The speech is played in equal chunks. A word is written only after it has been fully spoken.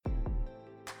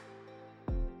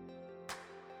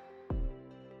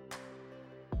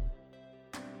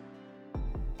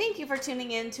Thank you for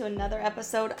tuning in to another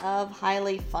episode of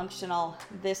Highly Functional.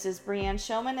 This is Brianne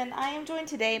Showman, and I am joined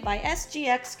today by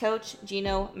SGX coach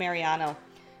Gino Mariano.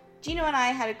 Gino and I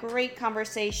had a great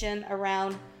conversation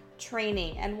around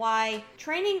training and why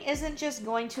training isn't just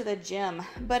going to the gym,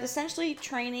 but essentially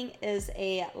training is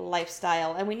a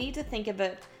lifestyle, and we need to think of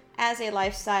it as a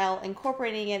lifestyle,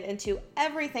 incorporating it into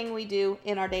everything we do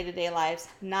in our day-to-day lives,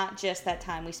 not just that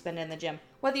time we spend in the gym.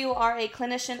 Whether you are a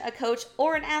clinician, a coach,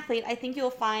 or an athlete, I think you'll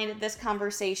find this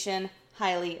conversation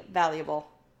highly valuable.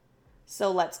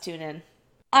 So let's tune in.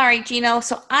 All right, Gino,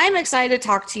 so I'm excited to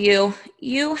talk to you.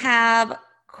 You have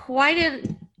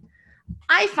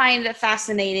I find a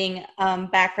fascinating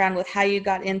background with how you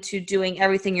got into doing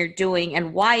everything you're doing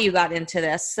and why you got into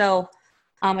this. So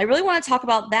I really want to talk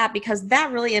about that because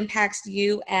that really impacts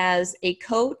you as a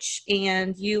coach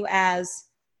and you as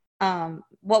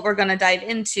what we're going to dive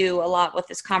into a lot with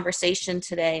this conversation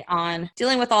today on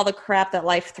dealing with all the crap that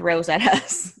life throws at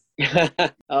us.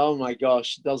 Oh my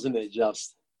gosh, doesn't it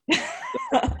just?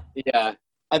 Yeah.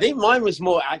 I think mine was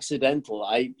more accidental.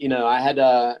 I had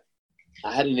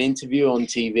an interview on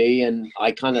TV and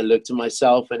I kind of looked at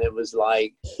myself and it was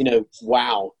like,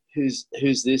 wow, who's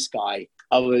this guy?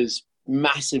 I was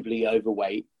massively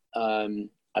overweight.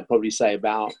 I'd probably say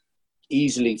about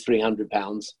easily 300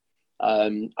 pounds.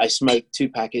 I smoked 2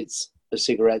 packets of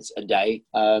cigarettes a day.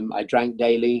 I drank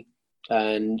daily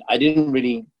and I didn't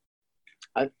really,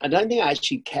 I don't think I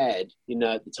actually cared,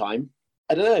 at the time.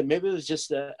 I don't know, maybe it was just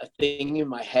a thing in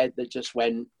my head that just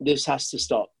went, this has to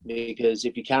stop because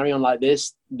if you carry on like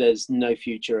this, there's no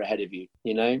future ahead of you,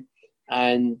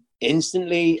 And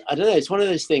instantly, I don't know, it's one of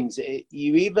those things,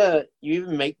 you either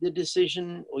make the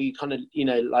decision or you kind of,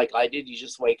 like I did, you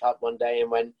just wake up one day and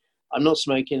went, I'm not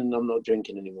smoking and I'm not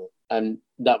drinking anymore. And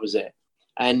that was it.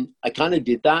 And I kind of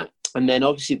did that. And then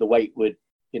obviously the weight would,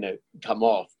 come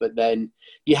off, but then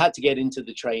you had to get into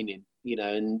the training,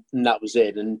 and that was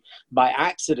it. And by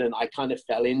accident, I kind of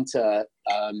fell into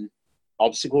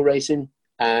obstacle racing.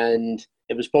 And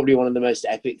it was probably one of the most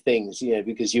epic things,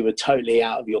 because you were totally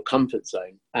out of your comfort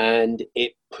zone and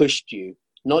it pushed you,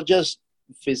 not just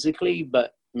physically,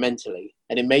 but mentally.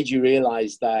 And it made you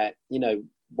realize that,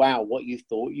 wow, what you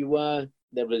thought you were,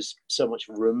 there was so much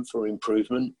room for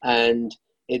improvement. And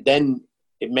it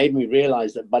made me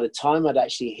realize that by the time I'd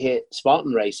actually hit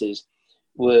Spartan races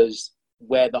was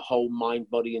where the whole mind,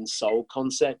 body and soul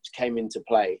concept came into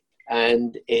play.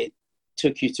 And it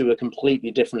took you to a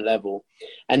completely different level.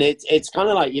 And it's kind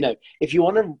of like, if you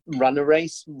want to run a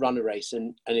race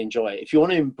and enjoy it. If you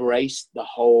want to embrace the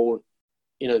whole,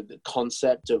 the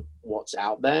concept of what's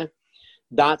out there,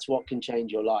 that's what can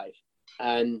change your life.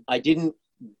 And I didn't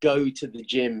go to the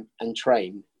gym and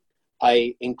train.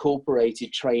 I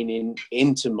incorporated training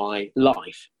into my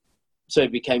life. So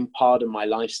it became part of my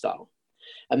lifestyle.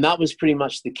 And that was pretty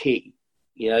much the key,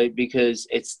 because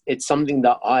it's something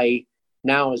that I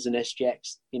now as an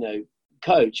SGX,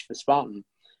 coach for Spartan,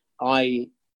 I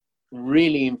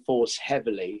really enforce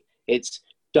heavily. It's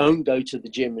don't go to the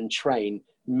gym and train,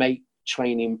 make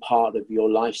training part of your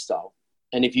lifestyle.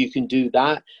 And if you can do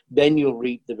that, then you'll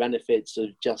reap the benefits of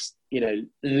just,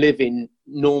 living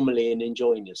normally and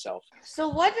enjoying yourself. So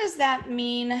what does that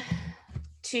mean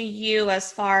to you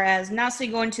as far as not so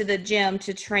going to the gym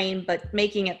to train, but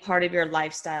making it part of your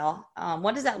lifestyle?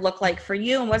 What does that look like for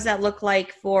you? And what does that look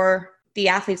like for the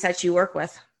athletes that you work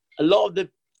with? A lot of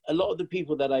the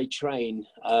people that I train,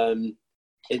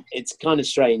 it's kind of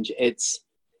strange. It's,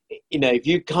 if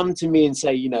you come to me and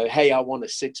say, hey, I want a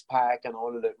 6-pack and I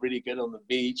want to look really good on the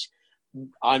beach,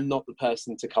 I'm not the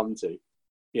person to come to,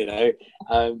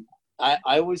 I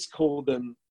always call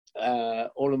them,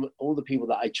 all the people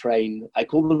that I train, I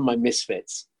call them my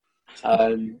misfits.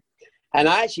 And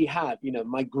I actually have,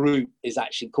 my group is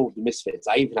actually called the Misfits.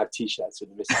 I even have T-shirts with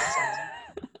the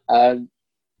Misfits.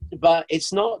 But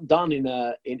it's not done in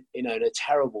a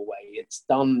terrible way. It's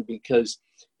done because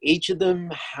each of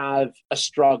them have a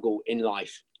struggle in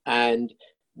life, and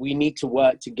we need to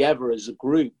work together as a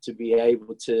group to be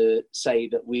able to say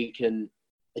that we can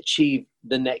achieve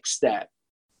the next step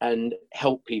and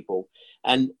help people.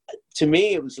 And to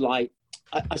me, it was like,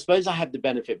 I suppose I have the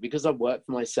benefit because I work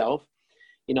for myself.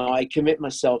 I commit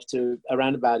myself to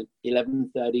around about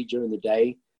 11:30 during the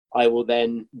day. I will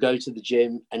then go to the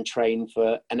gym and train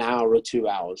for an hour or 2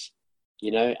 hours,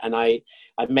 and I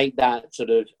make that sort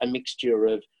of a mixture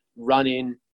of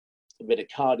running, a bit of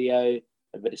cardio,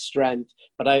 a bit of strength,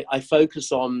 but I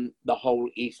focus on the whole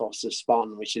ethos of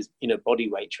Spartan, which is, body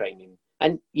weight training.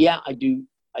 And yeah,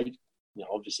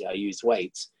 obviously I use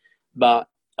weights, but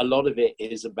a lot of it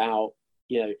is about,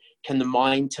 can the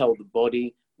mind tell the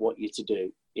body what you're to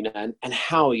do, and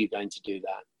how are you going to do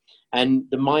that? And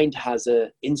the mind has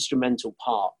a instrumental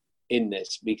part in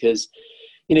this, because,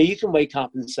 you know, you can wake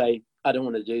up and say, I don't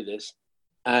want to do this.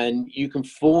 And you can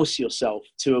force yourself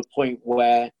to a point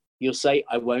where you'll say,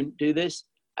 I won't do this.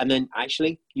 And then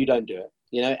actually you don't do it,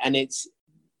 you know. And it's,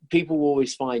 people will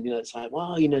always find, you know, it's like,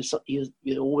 well, you know, so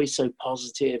you're always so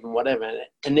positive and whatever.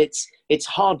 And it's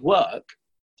hard work,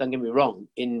 don't get me wrong,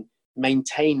 in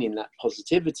maintaining that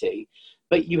positivity,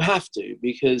 but you have to,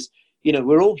 because, you know,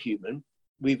 we're all human.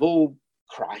 We've all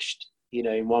crashed, you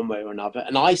know, in one way or another.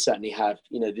 And I certainly have,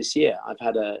 you know, this year I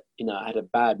had a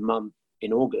bad month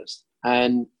in August.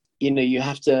 And, you know, you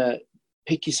have to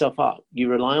pick yourself up. You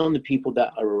rely on the people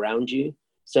that are around you.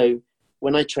 So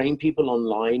when I train people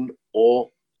online, or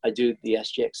I do the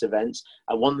SGX events,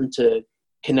 I want them to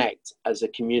connect as a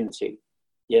community,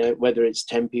 you know, whether it's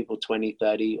 10 people, 20,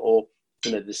 30, or,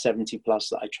 you know, the 70 plus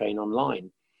that I train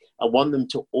online. I want them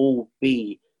to all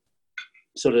be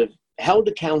sort of held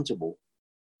accountable,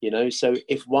 you know. So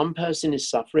if one person is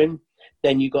suffering,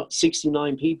 then you've got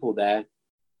 69 people there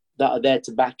that are there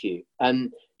to back you.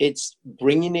 And it's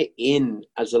bringing it in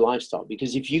as a lifestyle,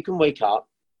 because if you can wake up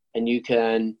and you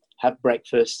can have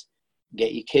breakfast,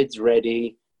 get your kids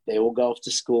ready, they all go off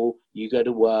to school, you go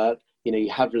to work, you know,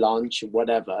 you have lunch or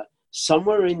whatever,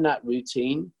 somewhere in that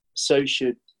routine, so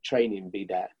should training be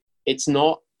there. It's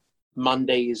not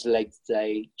Monday is leg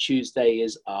day, Tuesday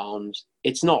is arms.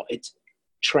 It's not. It's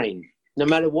train, no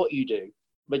matter what you do,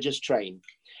 but just train.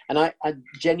 And I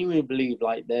genuinely believe,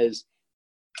 like, there's,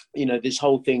 you know, this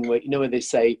whole thing where, you know, where they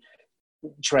say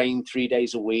train 3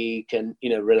 days a week and, you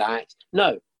know, relax.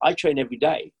 No, I train every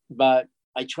day, but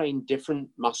I train different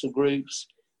muscle groups.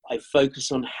 I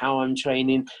focus on how I'm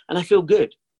training, and I feel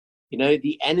good. You know,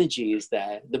 the energy is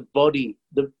there, the body,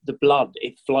 the blood,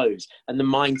 it flows, and the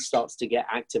mind starts to get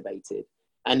activated.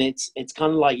 And it's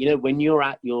kind of like, you know, when you're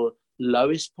at your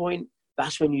lowest point,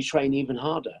 that's when you train even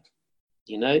harder,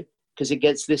 you know, because it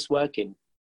gets this working.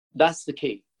 That's the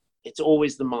key. It's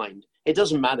always the mind. It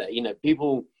doesn't matter. You know,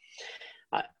 people,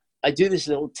 I do this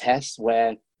little test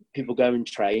where people go and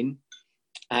train.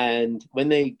 And when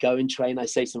they go and train, I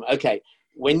say to them, okay,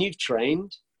 when you've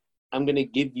trained, I'm going to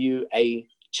give you a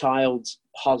child's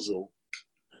puzzle,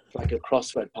 like a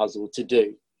crossword puzzle to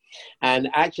do. And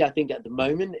actually, I think at the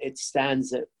moment it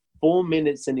stands at 4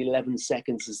 minutes and 11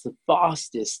 seconds as the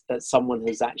fastest that someone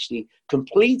has actually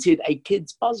completed a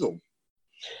kid's puzzle.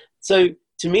 So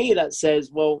to me, that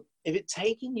says, well, if it's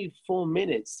taking you 4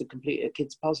 minutes to complete a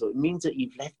kid's puzzle, it means that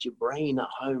you've left your brain at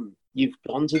home. You've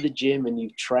gone to the gym and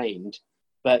you've trained,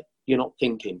 but you're not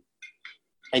thinking.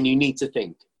 And you need to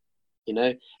think, you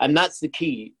know? And that's the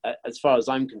key, as far as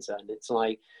I'm concerned. It's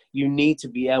like, you need to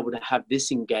be able to have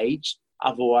this engaged.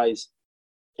 Otherwise,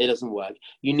 it doesn't work.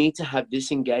 You need to have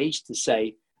this engaged to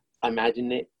say,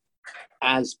 imagine it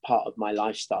as part of my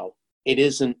lifestyle. It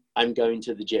isn't, I'm going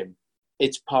to the gym.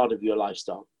 It's part of your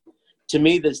lifestyle. To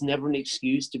me, there's never an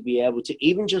excuse to be able to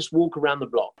even just walk around the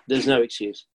block. There's no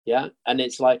excuse. Yeah. And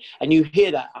it's like, and you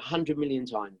hear that 100 million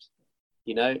times,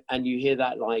 you know, and you hear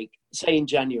that, like, say in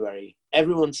January,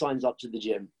 everyone signs up to the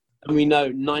gym. And we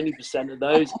know 90% of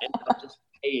those end up just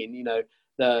paying, you know,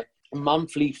 the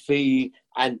monthly fee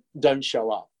and don't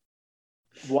show up.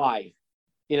 Why?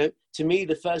 You know, to me,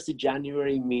 the 1st of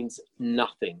January means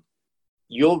nothing.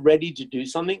 You're ready to do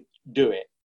something, do it.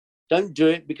 Don't do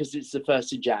it because it's the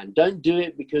 1st of Jan. Don't do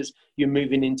it because you're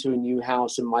moving into a new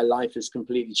house and my life has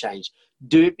completely changed.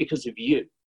 Do it because of you,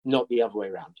 not the other way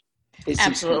around.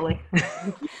 Absolutely.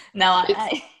 No,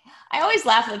 I always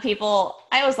laugh at people.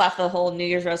 I always laugh at the whole New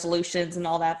Year's resolutions and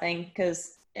all that thing,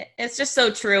 because it's just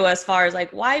so true as far as,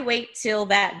 like, why wait till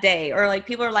that day? Or, like,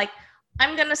 people are like,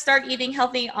 I'm going to start eating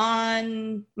healthy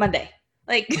on Monday.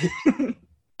 Like,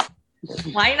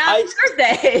 why not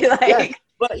Thursday? Like, yeah,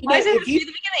 but, why is it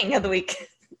the beginning of the week?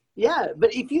 Yeah,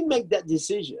 but if you make that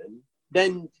decision,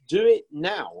 then do it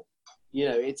now. You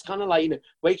know, it's kind of like, you know,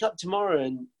 wake up tomorrow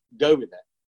and go with it.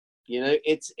 You know,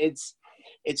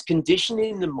 it's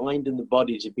conditioning the mind and the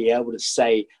body to be able to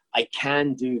say, I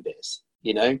can do this,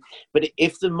 you know. But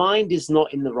if the mind is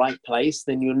not in the right place,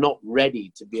 then you're not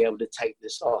ready to be able to take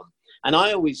this on. And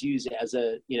I always use it as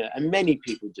a, you know, and many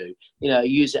people do, you know,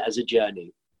 use it as a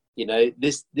journey. You know,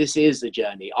 this is a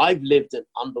journey. I've lived an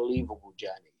unbelievable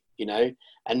journey, you know,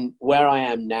 and where I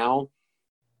am now,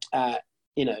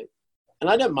 you know, and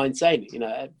I don't mind saying it, you know,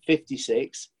 at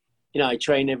 56, you know, I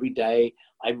train every day.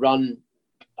 I run,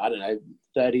 I don't know,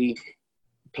 30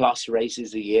 plus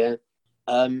races a year.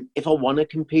 If I want to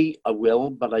compete, I will,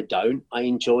 but I don't. I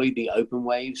enjoy the open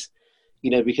waves,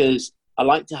 you know, because I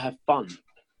like to have fun.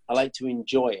 I like to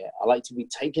enjoy it. I like to be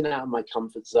taken out of my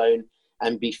comfort zone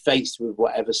and be faced with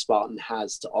whatever Spartan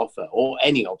has to offer, or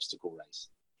any obstacle race.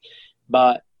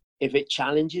 But if it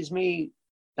challenges me,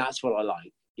 that's what I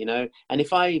like, you know. And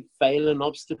if I fail an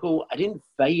obstacle, I didn't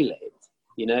fail it,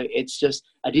 you know. It's just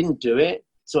I didn't do it.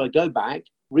 So I go back,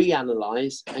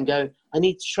 reanalyze, and go, I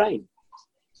need to train.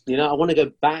 You know, I want to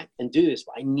go back and do this,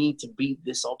 but I need to beat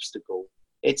this obstacle.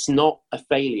 It's not a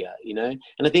failure, you know.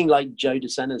 And I think, like Joe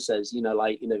DeSena says, you know,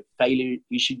 like, you know, failure,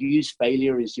 you should use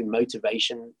failure as your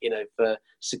motivation, you know, for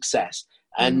success.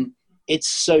 And it's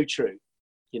so true,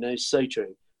 you know, so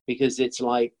true, because it's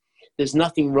like, there's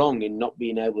nothing wrong in not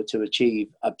being able to achieve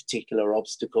a particular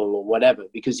obstacle or whatever,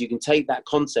 because you can take that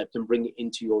concept and bring it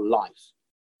into your life,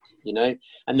 you know.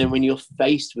 And then when you're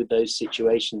faced with those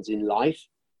situations in life,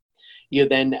 you're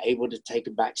then able to take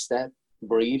a back step,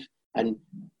 breathe, and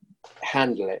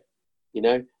handle it, you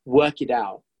know, work it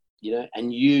out, you know,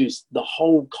 and use the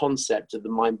whole concept of the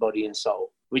mind, body, and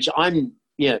soul, which I'm,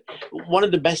 you know, one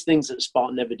of the best things that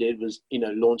Spartan ever did was, you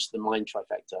know, launch the mind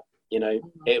trifecta. You know,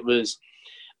 it was,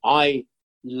 I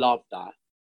love that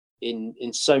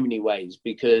in so many ways,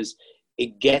 because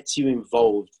it gets you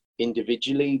involved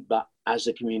individually, but as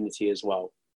a community as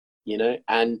well, you know.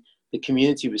 And the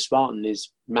community with Spartan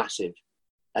is massive,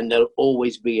 and there'll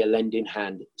always be a lending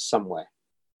hand somewhere,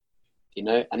 you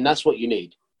know, and that's what you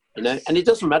need, you know. And it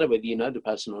doesn't matter whether you know the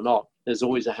person or not, there's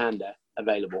always a hand there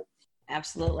available.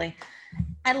 Absolutely.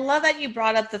 I love that you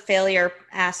brought up the failure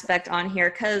aspect on here,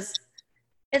 because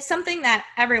it's something that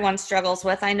everyone struggles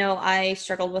with. I know I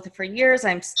struggled with it for years.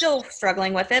 I'm still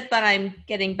struggling with it, but I'm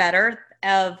getting better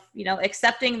of, you know,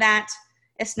 accepting that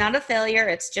it's not a failure,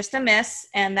 it's just a miss.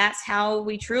 And that's how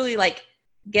we truly like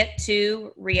get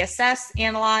to reassess,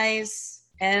 analyze,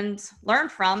 and learn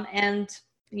from, and,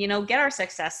 you know, get our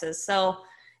successes. So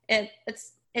it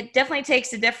definitely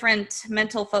takes a different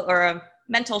mental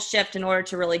shift in order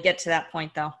to really get to that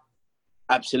point, though.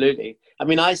 Absolutely. I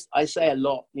mean, I say a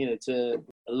lot, you know, to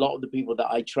a lot of the people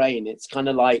that I train, it's kind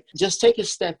of like, just take a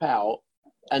step out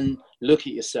and look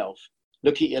at yourself,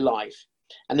 look at your life.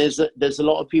 And there's a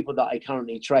lot of people that I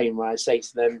currently train where I say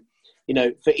to them, you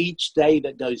know, for each day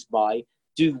that goes by,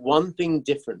 do one thing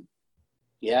different,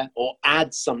 yeah, or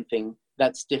add something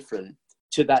that's different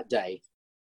to that day.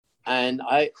 And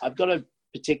I've got a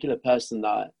particular person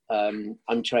that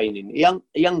I'm training, a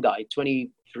young guy,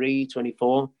 23,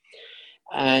 24,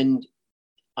 and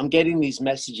I'm getting these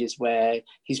messages where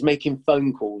he's making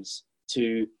phone calls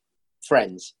to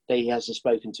friends that he hasn't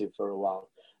spoken to for a while,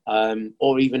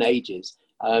 or even ages,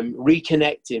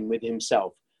 reconnecting with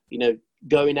himself, you know,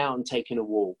 going out and taking a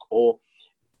walk, or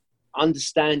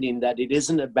understanding that it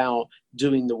isn't about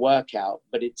doing the workout,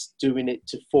 but it's doing it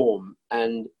to form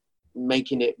and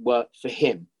making it work for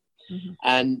him. Mm-hmm.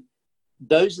 And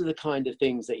those are the kind of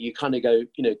things that you kind of go,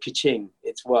 you know, ka-ching,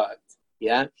 it's worked.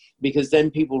 Yeah, because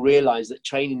then people realize that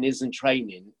training isn't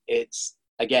training. It's,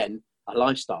 again, a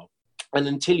lifestyle. And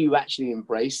until you actually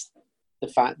embrace the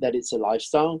fact that it's a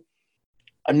lifestyle,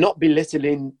 I'm not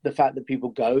belittling the fact that people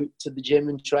go to the gym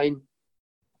and train.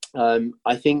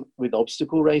 I think with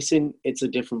obstacle racing, it's a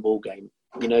different ball game.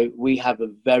 You know, we have a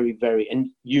very, and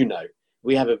you know,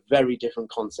 we have a very different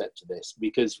concept to this,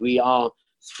 because we are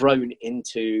thrown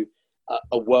into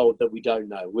a world that we don't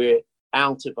know. We're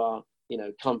out of our, you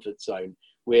know, comfort zone.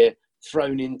 We're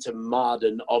thrown into mud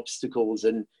and obstacles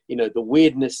and, you know, the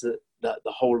weirdness that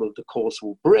the whole of the course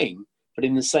will bring. But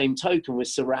in the same token, we're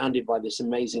surrounded by this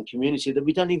amazing community that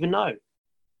we don't even know,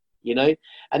 you know.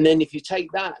 And then if you take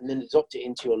that and then adopt it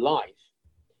into your life,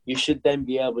 you should then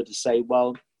be able to say,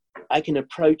 well, I can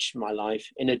approach my life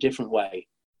in a different way.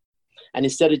 And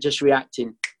instead of just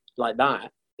reacting like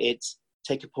that, it's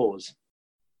take a pause.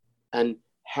 And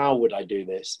how would I do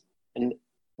this? And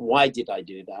why did I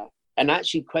do that? And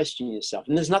actually question yourself.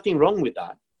 And there's nothing wrong with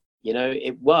that. You know,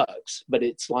 it works, but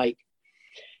it's like,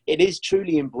 it is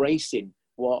truly embracing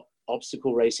what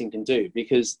obstacle racing can do.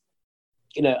 Because,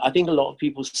 you know, I think a lot of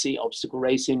people see obstacle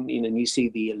racing, you know, and you see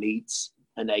the elites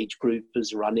and age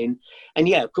groupers running. And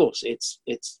yeah, of course,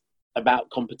 it's about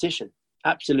competition.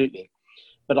 Absolutely.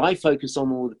 But I focus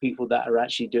on all the people that are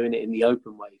actually doing it in the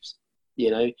open waves, you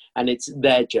know, and it's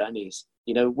their journeys,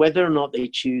 you know, whether or not they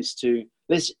choose to,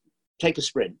 let's take a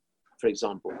sprint, for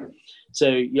example. So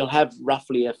you'll have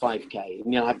roughly a 5K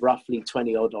and you'll have roughly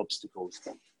 20 odd obstacles.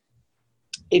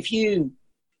 If you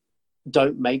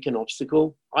don't make an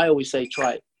obstacle, I always say,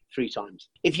 try it 3 times.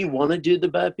 If you want to do the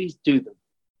burpees, do them.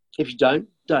 If you don't.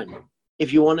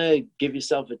 If you want to give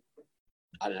yourself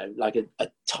I don't know, like a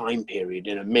time period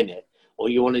in a minute, or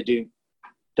you want to do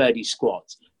 30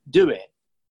 squats, do it.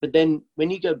 But then when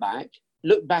you go back,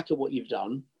 look back at what you've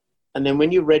done. And then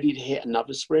when you're ready to hit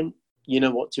another sprint, you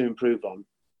know what to improve on.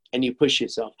 and you push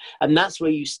yourself. And that's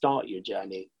where you start your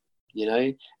journey, you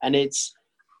know, and it's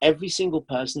every single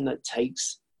person that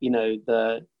takes, you know,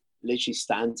 literally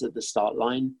stands at the start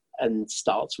line and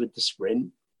starts with the sprint.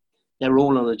 They're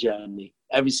all on a journey,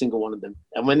 every single one of them.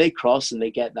 And when they cross and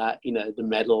they get that, you know, the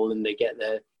medal and they get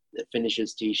their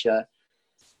finisher's t-shirt,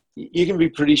 you can be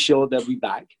pretty sure they'll be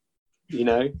back, you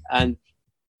know, and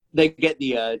they get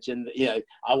the urge and, you know,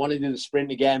 I want to do the sprint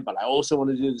again, but I also want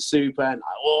to do the super, and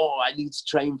I need to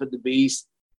train for the beast.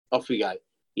 Off we go,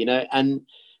 you know. And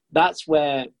that's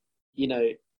where, you know,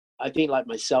 I think like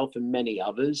myself and many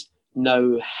others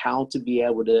know how to be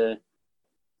able to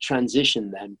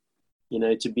transition them, you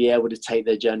know, to be able to take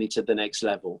their journey to the next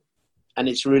level. And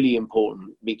it's really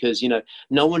important because, you know,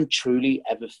 no one truly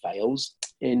ever fails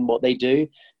in what they do,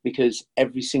 because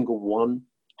every single one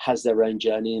has their own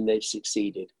journey and they've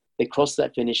succeeded. They cross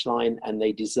that finish line and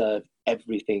they deserve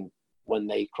everything when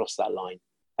they cross that line.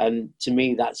 And to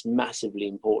me, that's massively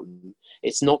important.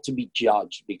 It's not to be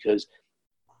judged because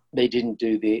they didn't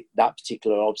do that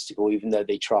particular obstacle, even though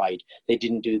they tried. They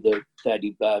didn't do the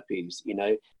 30 burpees, you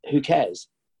know, who cares?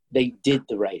 They did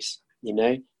the race, you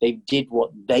know, they did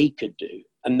what they could do.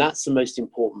 And that's the most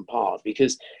important part,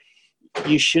 because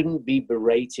you shouldn't be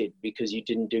berated because you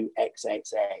didn't do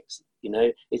XXX, you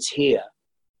know, it's here.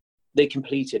 They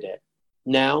completed it.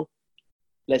 Now,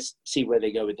 let's see where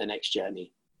they go with the next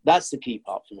journey. That's the key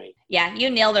part for me. Yeah, you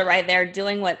nailed it right there,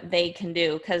 doing what they can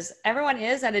do, because everyone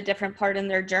is at a different part in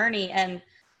their journey. And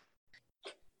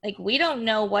like, we don't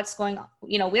know what's going on.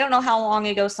 You know, we don't know how long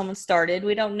ago someone started.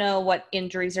 We don't know what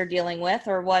injuries they're dealing with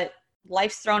or what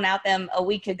life's thrown at them a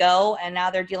week ago, and now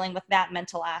they're dealing with that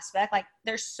mental aspect. Like,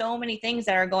 there's so many things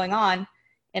that are going on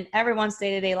in everyone's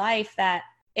day-to-day life that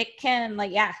it can,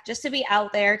 like, yeah, just to be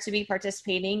out there, to be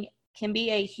participating can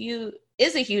be a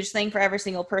huge thing for every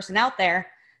single person out there.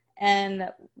 And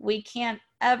we can't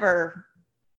ever,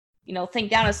 you know,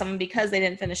 think down to someone because they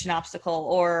didn't finish an obstacle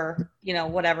or, you know,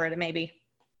 whatever it may be.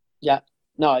 Yeah,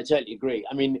 no, I totally agree.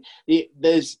 I mean,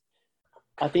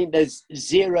 I think there's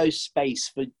zero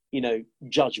space for, you know,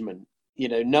 judgment. You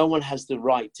know, no one has the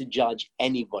right to judge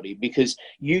anybody because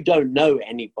you don't know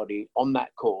anybody on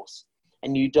that course,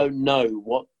 and you don't know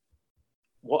what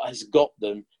has got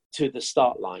them to the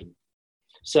start line.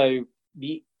 So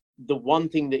the one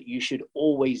thing that you should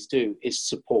always do is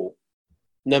support,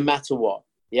 no matter what.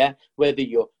 Yeah, whether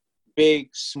you're big,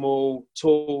 small,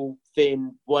 tall,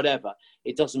 thin, whatever,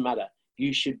 it doesn't matter.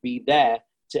 You should be there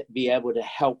to be able to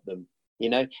help them. You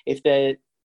know, if they're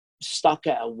stuck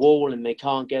at a wall and they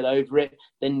can't get over it,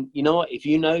 then you know what? If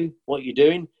you know what you're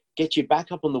doing, get your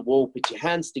back up on the wall, put your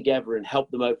hands together and help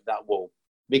them over that wall,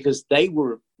 because they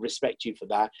will respect you for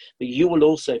that. But you will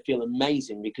also feel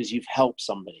amazing because you've helped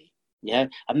somebody. Yeah.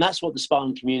 And that's what the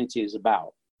Spartan community is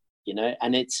about, you know,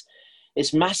 and it's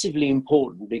massively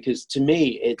important because to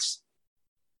me, it's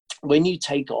when you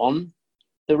take on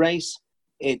the race,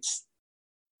 I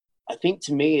think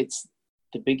to me, it's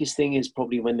the biggest thing is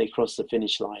probably when they cross the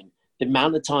finish line. The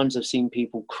amount of times I've seen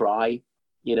people cry,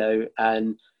 you know,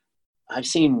 and I've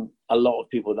seen a lot of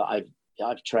people that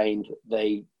I've trained,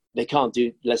 they can't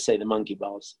do, let's say, the monkey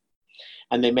bars,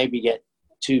 and they maybe get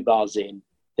 2 bars in,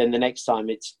 then the next time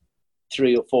it's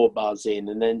 3 or 4 bars in,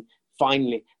 and then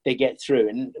finally they get through.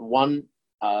 And one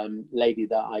lady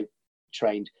that I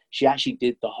trained, she actually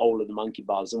did the whole of the monkey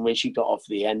bars, and when she got off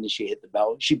the end and she hit the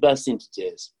bell, she burst into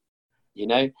tears, you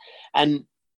know. And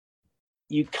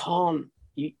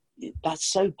that's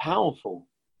so powerful,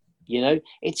 you know.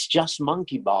 It's just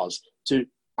monkey bars to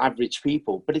average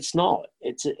people, but it's not.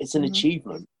 It's an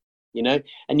achievement, you know,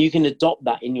 and you can adopt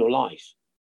that in your life.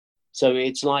 So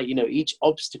it's like, you know, each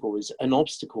obstacle is an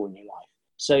obstacle in your life.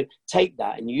 So take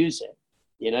that and use it,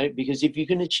 you know, because if you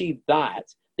can achieve that,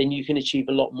 then you can achieve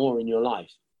a lot more in your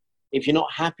life. If you're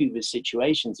not happy with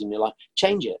situations in your life,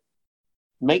 change it,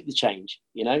 make the change,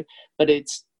 you know. But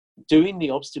it's doing the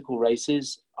obstacle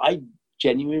races. I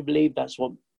genuinely believe that's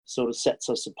what sort of sets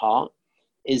us apart,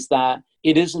 is that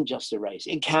it isn't just a race.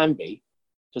 It can be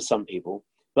for some people,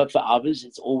 but for others,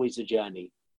 it's always a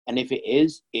journey. And if it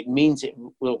is, it means it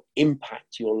will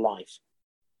impact your life.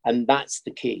 And that's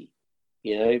the key,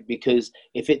 you know, because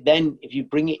if you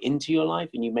bring it into your life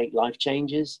and you make life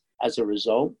changes as a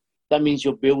result, that means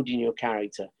you're building your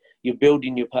character, you're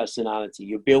building your personality,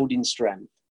 you're building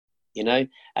strength, you know,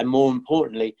 and more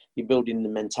importantly, you're building the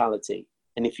mentality.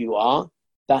 And if you are,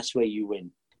 that's where you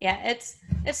win. Yeah, it's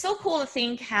so cool to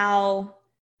think how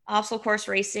obstacle course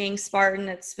racing, Spartan,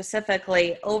 it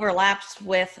specifically overlaps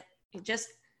with just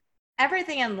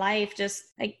everything in life. Just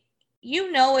like,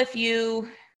 you know, if you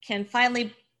can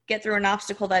finally get through an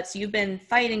obstacle that's you've been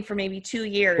fighting for maybe 2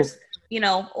 years, you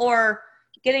know, or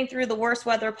getting through the worst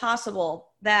weather possible,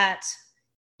 that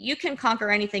you can conquer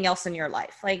anything else in your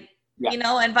life. Like, Yeah. you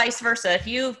know, and vice versa. If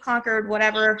you've conquered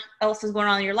whatever else is going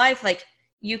on in your life, like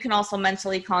you can also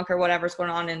mentally conquer whatever's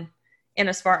going on in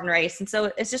a Spartan race. And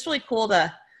so it's just really cool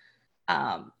to,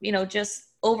 you know, just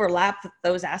overlap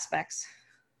those aspects.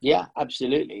 Yeah,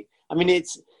 absolutely. I mean,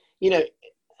 it's, you know,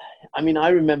 I mean, I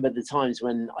remember the times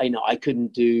when I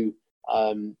couldn't do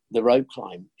the rope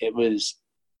climb. It was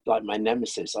like my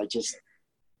nemesis.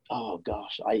 Oh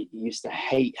gosh, I used to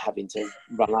hate having to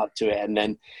run up to it, and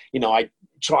then I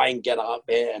try and get up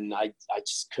it, and I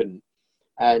just couldn't.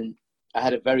 And I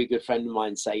had a very good friend of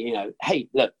mine say, hey,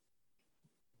 look,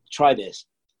 try this.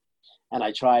 And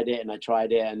I tried it,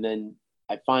 and then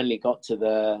I finally got to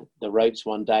the ropes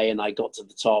one day, and I got to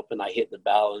the top, and I hit the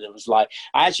bell, and it was like,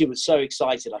 I actually was so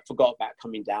excited, I forgot about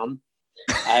coming down,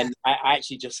 and I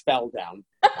actually just fell down.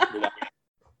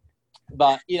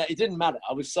 But it didn't matter.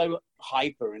 I was so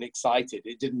hyper and excited,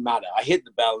 it didn't matter. I hit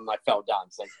the bell and I fell down.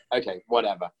 It's like, okay,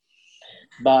 whatever.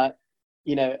 But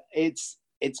it's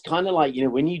kind of like,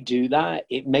 when you do that,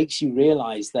 it makes you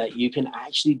realize that you can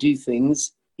actually do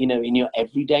things, in your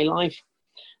everyday life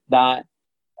that.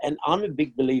 And I'm a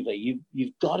big believer.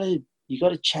 You've got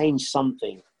to change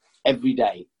something every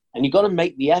day, and you've got to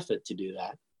make the effort to do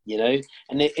that.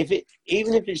 And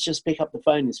even if it's just pick up the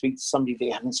phone and speak to somebody that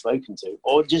you haven't spoken to,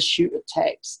 or just shoot a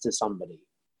text to somebody,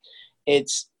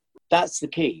 that's the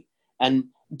key. And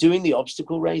doing the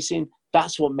obstacle racing,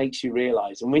 that's what makes you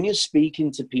realize. And when you're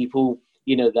speaking to people,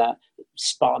 that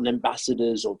Spartan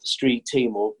ambassadors or the street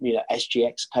team or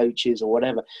SGX coaches or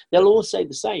whatever, they'll all say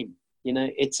the same.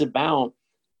 It's about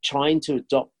trying to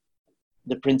adopt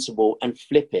the principle and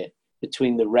flip it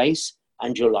between the race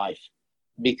and your life,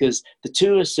 because the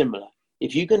two are similar.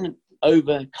 If you can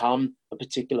overcome a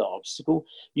particular obstacle,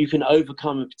 you can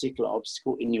overcome a particular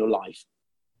obstacle in your life,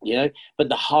 but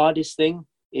the hardest thing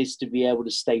is to be able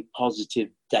to stay positive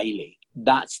daily.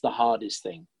 That's the hardest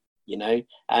thing,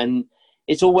 and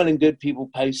it's all well and good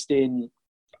people posting.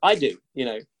 I do,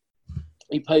 you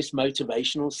post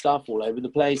motivational stuff all over the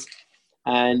place,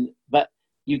 but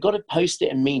you've got to post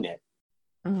it and mean it.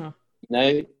 Mm-hmm.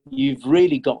 You've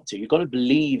really got to. You've got to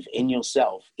believe in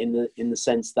yourself in the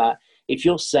sense that if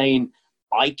you're saying,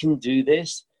 I can do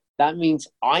this, that means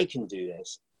I can do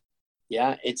this.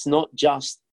 Yeah, it's not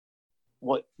just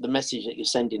what the message that you're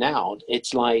sending out.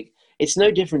 It's like, it's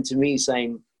no different to me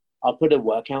saying, I'll put a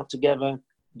workout together.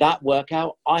 That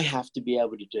workout, I have to be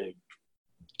able to do.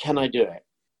 Can I do it?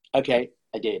 Okay,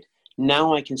 I did.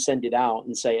 Now I can send it out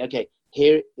and say, okay,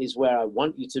 here is where I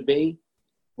want you to be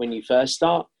when you first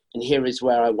start, and here is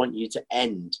where I want you to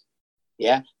end.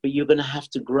 Yeah, but you're going to have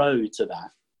to grow to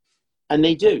that. And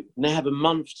they do. And they have a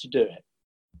month to do it.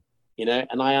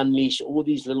 And I unleash all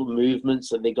these little movements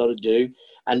that they got to do.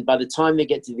 And by the time they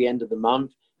get to the end of the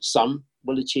month, some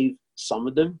will achieve some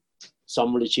of them,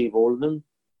 some will achieve all of them,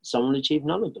 some will achieve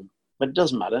none of them. But it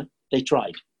doesn't matter. They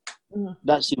tried. Mm-hmm.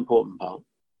 That's the important part.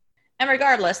 And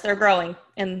regardless, they're growing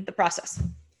in the process.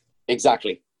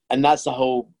 Exactly. And that's the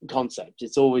whole concept.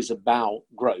 It's always about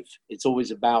growth. It's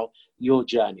always about your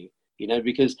journey,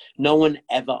 because no one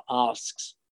ever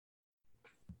asks,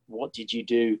 what did you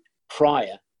do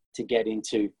prior to getting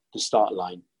to the start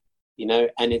line?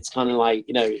 And it's kind of like,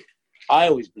 I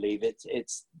always believe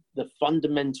it's the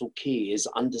fundamental key is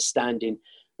understanding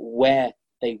where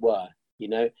they were,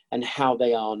 and how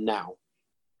they are now.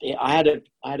 I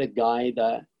had a guy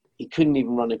that he couldn't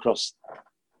even run across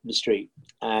the street,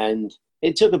 and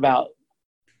it took about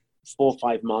 4 or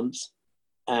 5 months,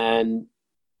 and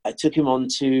I took him on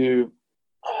to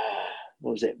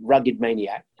Rugged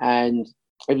Maniac, and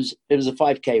it was a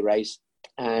 5K race,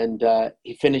 and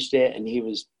he finished it, and he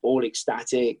was all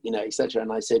ecstatic, etc.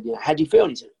 And I said, how do you feel?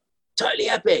 And he said, totally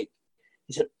epic.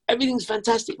 He said, everything's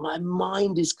fantastic. My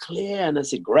mind is clear. And I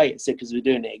said, great. I said, because we're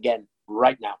doing it again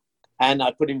right now. And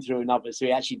I put him through another. So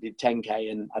he actually did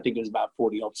 10K, and I think it was about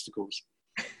 40 obstacles.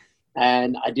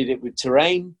 And I did it with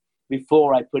terrain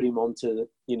before I put him onto,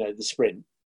 the sprint.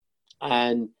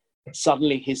 And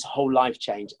suddenly his whole life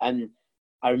changed. And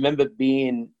I remember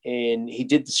he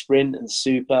did the sprint and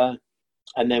super.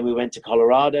 And then we went to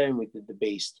Colorado and we did the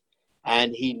beast.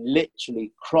 And he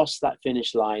literally crossed that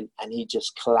finish line and he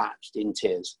just collapsed in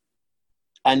tears.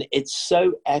 And it's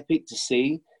so epic to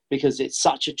see because it's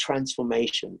such a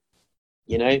transformation,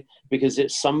 because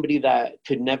it's somebody that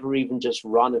could never even just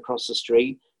run across the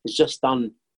street. It's just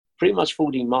done pretty much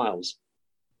 14 miles,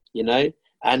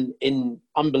 and in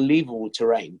unbelievable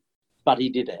terrain, but he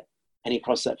did it and he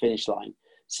crossed that finish line.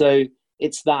 So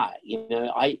it's that,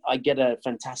 I get a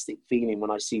fantastic feeling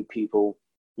when I see people,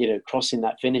 crossing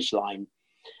that finish line.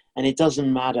 And it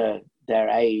doesn't matter their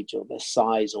age or their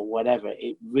size or whatever.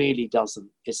 It really doesn't.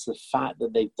 It's the fact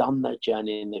that they've done that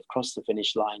journey and they've crossed the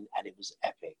finish line and it was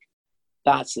epic.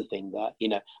 That's the thing that, you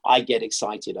know, I get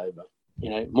excited over, you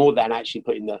know, more than actually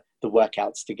putting the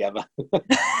workouts together.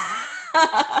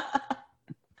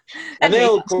 And they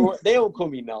all call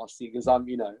me nasty because I'm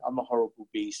a horrible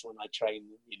beast when I train,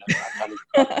 you know, that kind of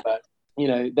stuff. But, you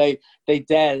know,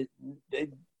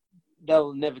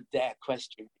 they'll never dare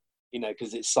question, you know,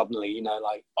 because it's suddenly, you know,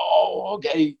 like, oh,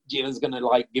 okay, Gina's going to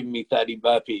like give me 30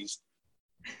 burpees.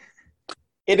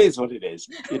 It is what it is,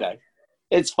 you know,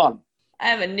 it's fun. I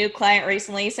have a new client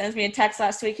recently. He sends me a text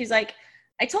last week. He's like,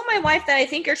 I told my wife that I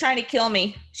think you're trying to kill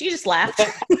me. She just laughed.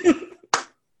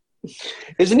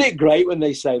 Isn't it great when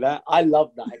they say that? I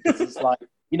love that because it's like,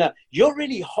 you know, you're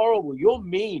really horrible. You're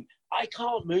mean. I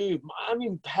can't move. I'm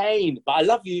in pain, but I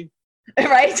love you.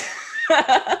 Right?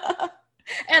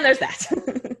 And there's that.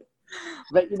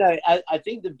 But, you know, I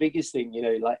think the biggest thing, you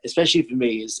know, like, especially for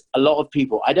me, is a lot of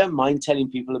people, I don't mind telling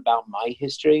people about my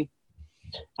history.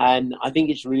 And I think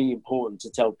it's really important to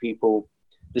tell people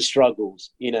the struggles,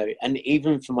 you know, and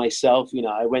even for myself, you know,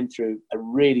 I went through a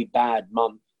really bad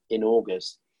month in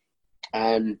August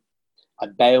and I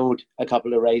bailed a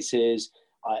couple of races.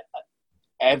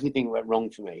 Everything went wrong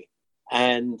for me.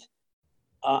 And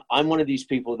I'm one of these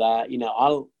people that, you know,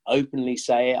 I'll openly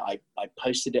say it. I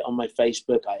posted it on my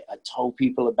Facebook. I told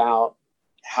people about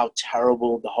how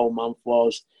terrible the whole month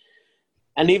was.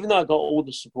 And even though I got all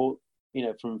the support, you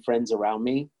know, from friends around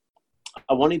me,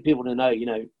 I wanted people to know, you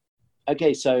know,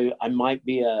 okay, so I might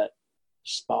be a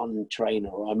Spartan trainer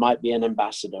or I might be an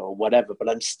ambassador or whatever, but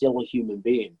I'm still a human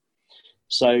being.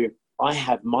 So I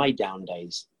have my down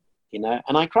days, you know,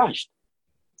 and I crashed.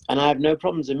 And I have no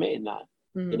problems admitting that,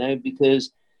 you know,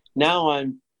 because now I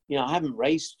haven't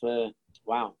raced for,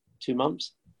 2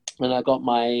 months. And I got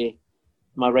my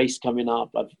race coming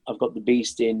up. I've got the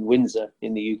Beast in Windsor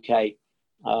in the UK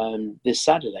this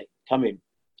Saturday coming.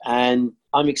 And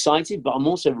I'm excited, but I'm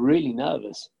also really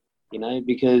nervous, you know,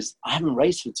 because I haven't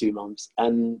raced for 2 months.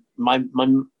 And my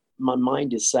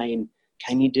mind is saying,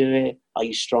 can you do it? Are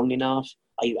you strong enough?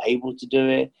 Are you able to do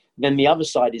it? And then the other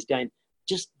side is going,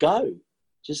 just go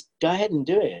ahead and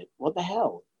do it. What the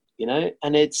hell? You know?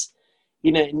 And it's,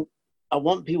 you know, I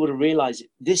want people to realize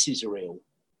this is real.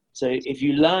 So if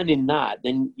you learn in that,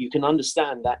 then you can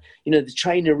understand that, you know, the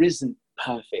trainer isn't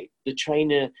perfect. The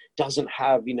trainer doesn't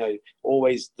have, you know,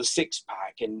 always the six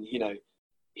pack and, you know,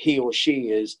 he or she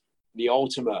is the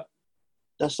ultimate.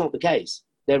 That's not the case.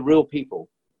 They're real people,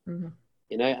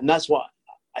 you know, and that's what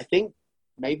I think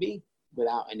maybe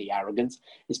without any arrogance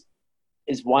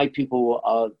is why people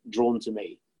are drawn to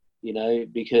me, you know,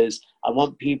 because I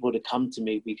want people to come to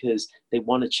me because they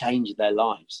want to change their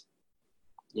lives,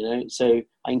 you know. So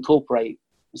I incorporate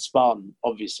Spartan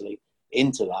obviously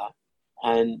into that,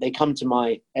 and they come to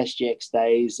my SGX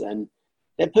days and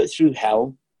they're put through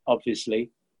hell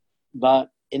obviously,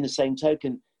 but in the same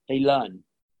token they learn,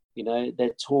 you know,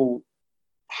 they're taught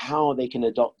how they can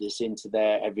adopt this into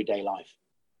their everyday life.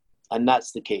 And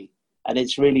that's the key. And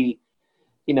it's really,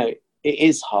 you know, it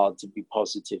is hard to be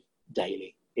positive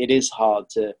daily. It is hard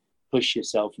to push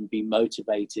yourself and be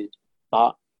motivated,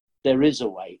 but there is a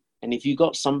way. And if you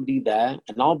got somebody there,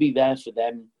 and I'll be there for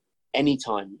them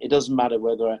anytime. It doesn't matter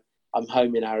whether I'm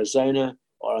home in Arizona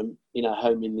or I'm, you know,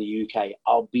 home in the UK.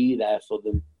 I'll be there for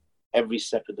them every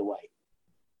step of the way.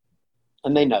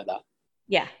 And they know that.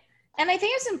 Yeah. And I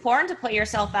think it's important to put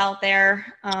yourself out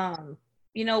there,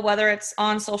 you know, whether it's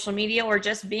on social media or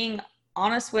just being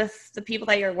honest with the people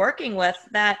that you're working with,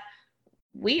 that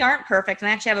we aren't perfect. And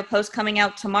I actually have a post coming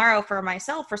out tomorrow for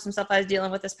myself for some stuff I was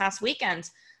dealing with this past weekend,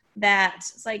 that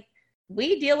it's like,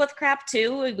 we deal with crap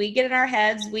too. We get in our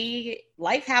heads.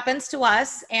 Life happens to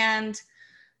us. And,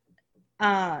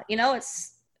 you know,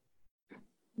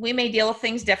 we may deal with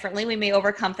things differently. We may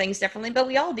overcome things differently, but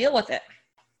we all deal with it.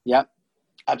 Yeah,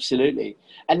 absolutely.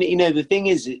 And, you know, the thing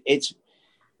is,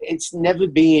 it's never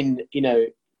been, you know,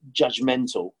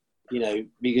 judgmental, you know,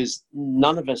 because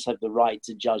none of us have the right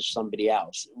to judge somebody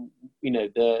else. You know,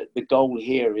 the goal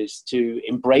here is to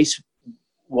embrace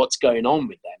what's going on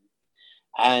with them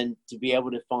and to be able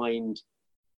to find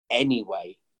any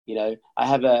way. You know, I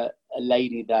have a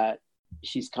lady that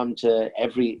she's come to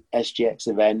every SGX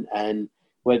event, and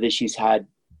whether she's had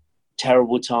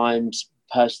terrible times,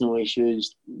 personal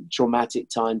issues, traumatic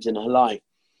times in her life,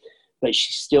 but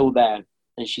she's still there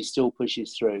and she still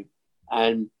pushes through.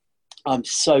 And I'm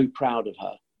so proud of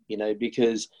her, you know,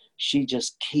 because she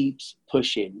just keeps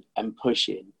pushing and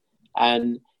pushing.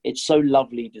 And it's so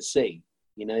lovely to see,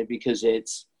 you know, because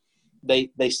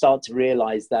they start to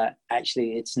realize that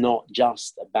actually it's not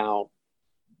just about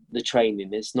the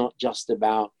training. It's not just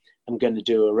about, I'm going to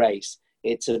do a race.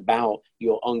 It's about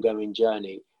your ongoing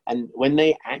journey. And when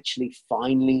they actually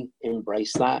finally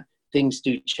embrace that, things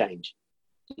do change,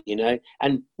 you know,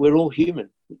 and we're all human,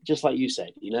 just like you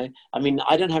said, you know. I mean,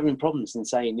 I don't have any problems in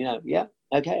saying, you know, yeah,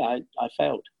 okay, I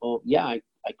failed, or yeah, I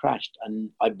crashed and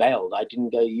I bailed. I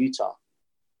didn't go to Utah,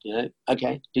 you know,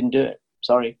 okay, didn't do it.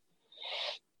 Sorry.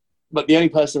 But the only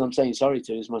person I'm saying sorry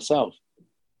to is myself,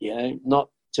 you know, not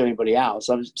to anybody else.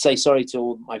 I would say sorry to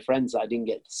all my friends that I didn't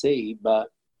get to see, but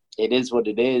it is what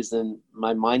it is. And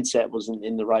my mindset wasn't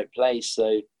in the right place.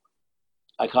 So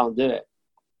I can't do it.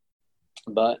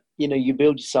 But, you know, you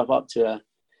build yourself up to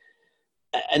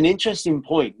an interesting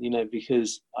point, you know,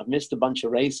 because I've missed a bunch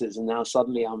of races and now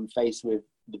suddenly I'm faced with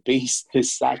the beast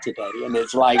this Saturday. And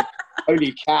it's like,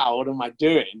 holy cow, what am I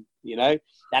doing? You know?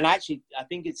 And actually, I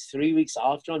think it's 3 weeks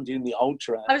after I'm doing the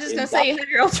ultra. I was just going to say, you have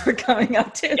your ultra coming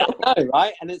up too. Yeah, I know,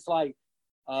 right? And it's like,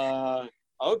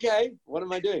 okay, what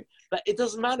am I doing? But it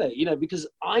doesn't matter, you know, because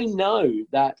I know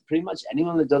that pretty much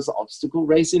anyone that does obstacle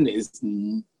racing is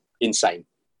insane.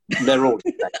 They're all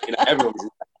insane. You know, everyone's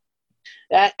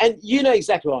insane. And you know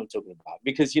exactly what I'm talking about,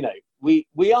 because, you know, we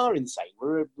are insane.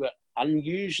 We're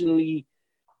unusually,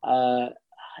 I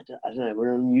don't know,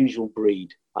 we're an unusual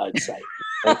breed, I'd say.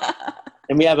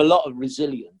 And we have a lot of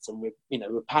resilience, and we're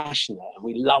passionate, and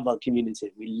we love our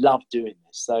community. We love doing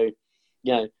this. So,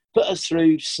 you know, put us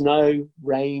through snow,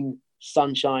 rain,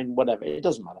 sunshine, whatever. It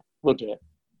doesn't matter. We'll do it.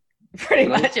 Pretty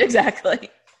much, exactly.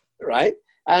 Right.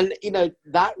 And, you know,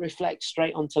 that reflects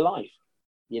straight onto life,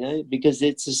 you know, because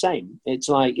it's the same. It's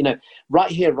like, you know,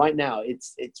 right here, right now,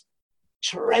 it's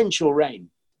torrential rain.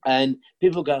 And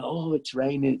people go, oh, it's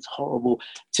raining, it's horrible.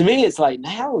 To me, it's like,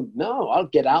 hell no, I'll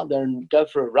get out there and go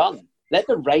for a run. Let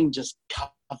the rain just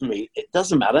cover me. It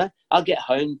doesn't matter. I'll get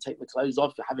home, take my clothes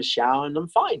off, have a shower, and I'm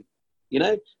fine, you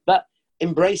know. But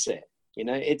embrace it, you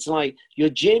know. It's like your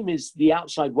gym is the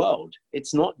outside world.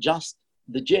 It's not just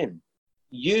the gym.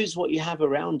 Use what you have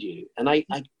around you. And I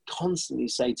constantly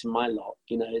say to my lot,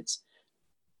 you know, it's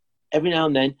every now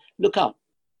and then, look up,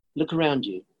 look around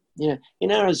you. You know,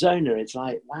 in Arizona, it's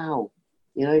like, wow,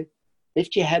 you know,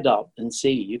 lift your head up and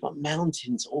see. You've got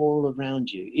mountains all around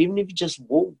you. Even if you just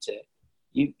walked it,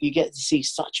 you get to see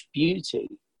such beauty,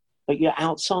 but you're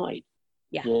outside.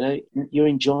 Yeah. You know, you're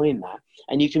enjoying that.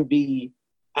 And you can be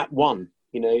at one,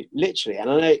 you know, literally. And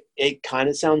I know it kind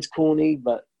of sounds corny,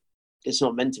 but it's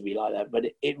not meant to be like that. But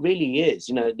it really is.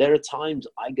 You know, there are times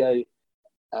I go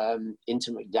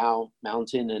into McDowell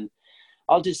Mountain and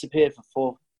I'll disappear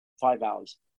for 4-5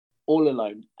 hours all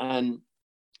alone. And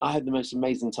I had the most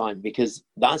amazing time, because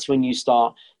that's when your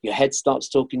head starts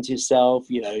talking to yourself,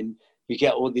 you know, and you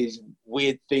get all these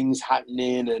weird things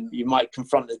happening, and you might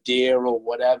confront a deer or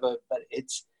whatever, but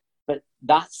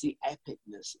that's the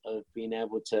epicness of being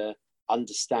able to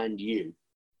understand you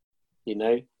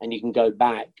know, and you can go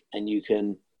back and you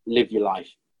can live your life.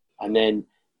 And then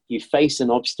you face an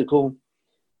obstacle,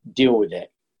 deal with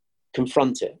it,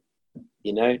 confront it,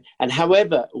 you know, and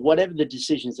whatever the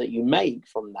decisions that you make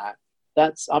from that,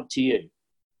 that's up to you.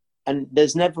 And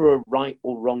there's never a right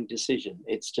or wrong decision.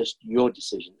 It's just your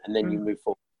decision. And then you move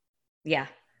forward. Yeah.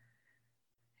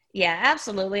 Yeah,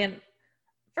 absolutely. And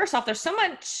first off, there's so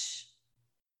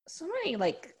many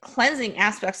like cleansing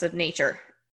aspects of nature.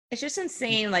 It's just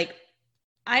insane. Like,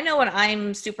 I know when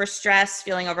I'm super stressed,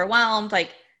 feeling overwhelmed, like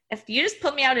if you just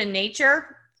put me out in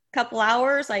nature a couple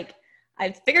hours, like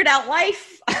I've figured out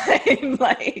life. I'm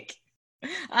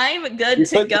good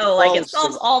to go. Like, it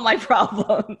solves all my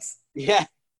problems. Yeah.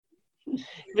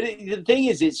 But the thing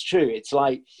is, it's true. It's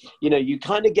like, you know, you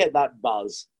kind of get that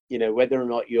buzz, you know, whether or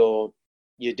not you're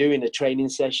doing a training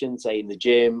session, say in the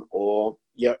gym, or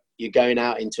you're going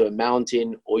out into a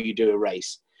mountain, or you do a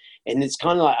race. And it's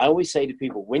kind of like, I always say to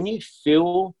people, when you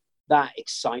feel that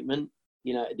excitement,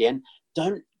 you know, at the end,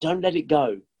 don't let it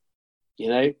go, you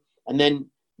know. And then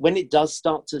when it does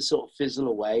start to sort of fizzle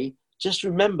away, just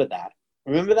remember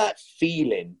that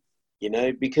feeling, you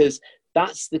know, because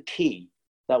that's the key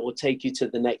that will take you to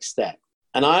the next step.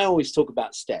 And I always talk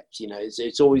about steps, you know,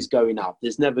 it's always going up.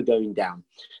 There's never going down.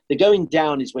 The going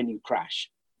down is when you crash.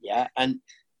 Yeah. And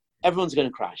everyone's going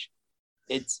to crash.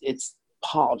 It's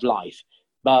part of life.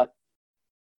 But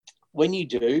when you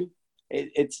do,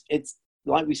 it's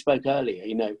like we spoke earlier,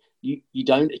 you know, you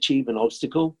don't achieve an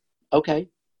obstacle. Okay.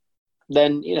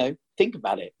 Then, you know, think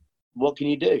about it. What can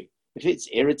you do? If it's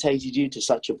irritated you to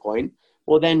such a point,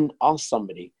 well, then ask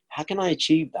somebody, how can I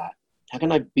achieve that? How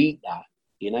can I beat that?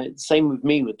 You know, same with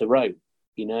me with the rope.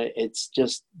 You know, it's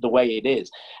just the way it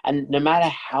is. And no matter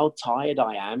how tired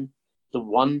I am, the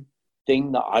one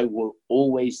thing that I will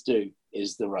always do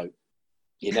is the rope.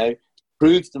 You know,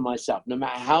 prove to myself, no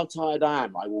matter how tired I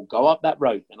am, I will go up that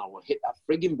rope and I will hit that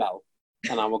frigging bell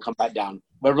and I will come back down.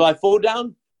 Whether I fall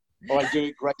down or I do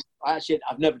it gracefully.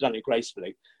 I've never done it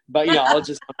gracefully, but, I'll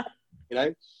just,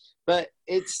 but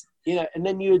it's, and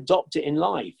then you adopt it in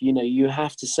life. You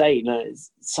have to say,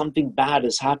 something bad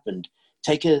has happened.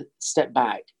 Take a step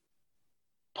back,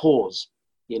 pause,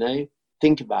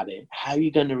 think about it. How are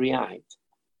you going to react?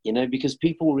 Because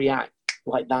people react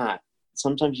like that.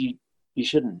 Sometimes you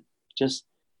shouldn't. Just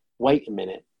wait a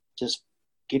minute. Just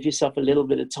give yourself a little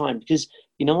bit of time, because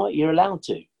you know what? You're allowed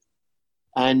to.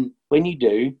 And when you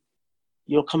do,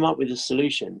 you'll come up with a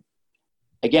solution.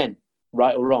 Again,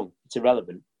 right or wrong, it's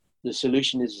irrelevant. The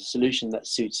solution is a solution that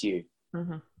suits you.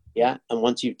 Mm-hmm. Yeah. And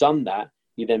once you've done that,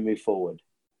 you then move forward,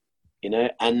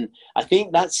 and I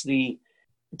think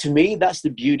to me, that's the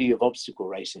beauty of obstacle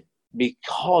racing,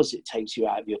 because it takes you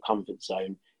out of your comfort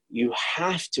zone. You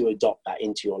have to adopt that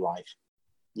into your life,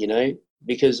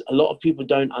 because a lot of people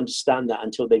don't understand that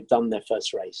until they've done their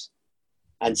first race.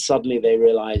 And suddenly they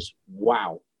realize,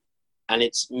 wow. And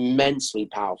it's immensely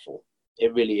powerful.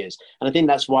 It really is. And I think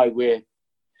that's why I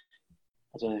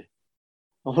don't know,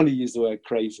 I want to use the word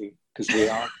crazy, because we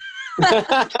are.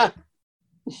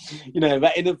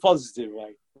 But in a positive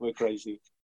way, we're crazy.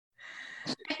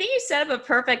 I think you set up a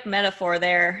perfect metaphor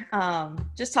there.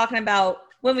 Just talking about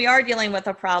when we are dealing with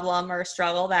a problem or a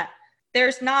struggle, that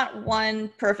there's not one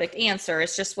perfect answer.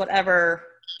 It's just whatever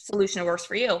solution works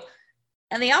for you.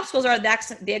 And the obstacles are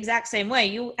the exact same way.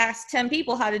 You ask 10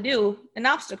 people how to do an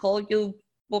obstacle, you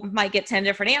might get 10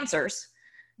 different answers.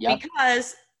 Yep.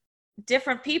 Because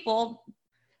different people,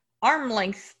 arm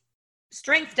length,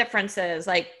 strength differences,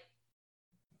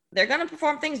 they're going to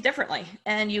perform things differently.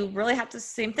 And you really have to,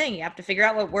 same thing. You have to figure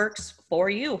out what works for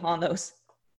you on those.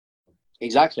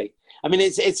 Exactly. I mean,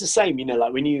 it's the same,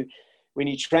 like when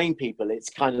you train people, it's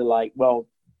kind of like, well,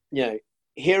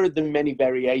 here are the many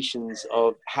variations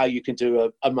of how you can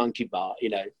do a monkey bar,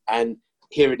 and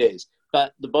here it is.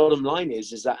 But the bottom line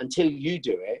is that until you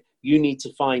do it, you need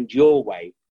to find your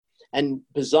way. And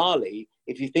bizarrely,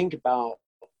 if you think about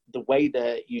the way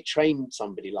that you train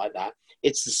somebody like that,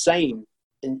 it's the same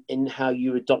in how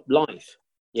you adopt life,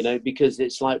 because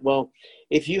it's like, well,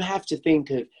 if you have to think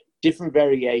of different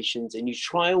variations and you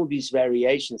try all these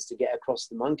variations to get across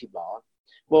the monkey bar,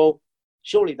 well,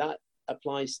 surely that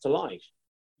applies to life.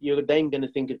 You're then going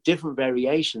to think of different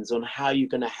variations on how you're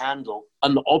going to handle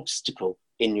an obstacle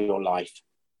in your life,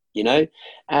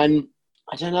 and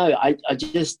I don't know,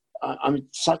 I'm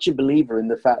such a believer in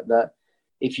the fact that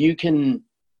if you can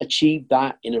achieve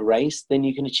that in a race, then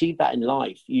you can achieve that in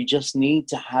life. You just need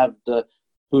to have the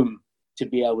boom to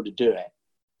be able to do it,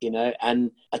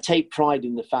 and I take pride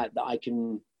in the fact that I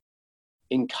can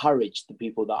encourage the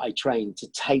people that I train to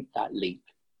take that leap,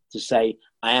 to say,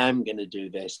 I am going to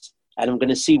do this and I'm going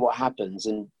to see what happens,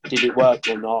 and did it work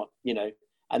or not,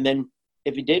 and then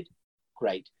if it did,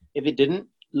 great. If it didn't,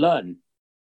 learn,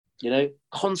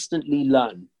 constantly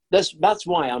learn. That's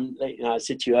why I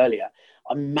said to you earlier,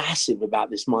 I'm massive about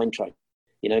this mind track,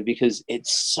 because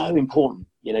it's so important,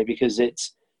 because it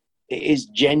is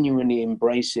genuinely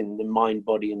embracing the mind,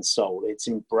 body and soul. It's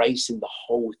embracing the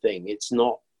whole thing. It's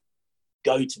not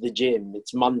go to the gym,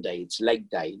 it's Monday, it's leg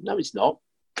day. No, it's not.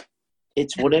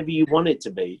 It's whatever you want it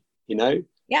to be,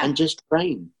 Yeah. And just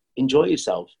train, enjoy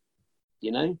yourself,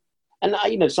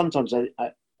 And sometimes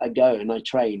I go and I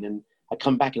train and I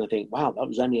come back and I think, wow, that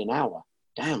was only an hour.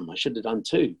 Damn, I should have done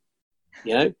 2,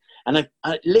 And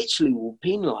I literally will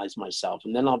penalize myself,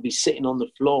 and then I'll be sitting on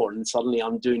the floor and suddenly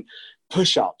I'm doing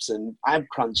push-ups and ab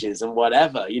crunches and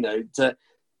whatever, to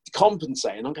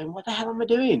compensate. And I'm going, what the hell am I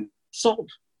doing? Stop,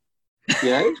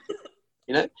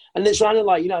 And it's kind of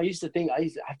like, I used to think I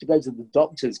used to have to go to the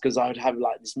doctors because I would have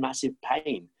this massive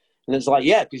pain. And it's like,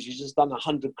 yeah, because you've just done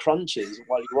 100 crunches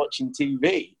while you're watching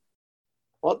TV.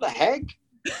 What the heck?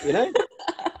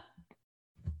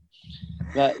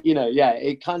 But,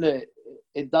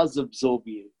 it does absorb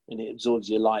you and it absorbs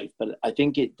your life. But I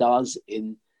think it does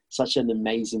in such an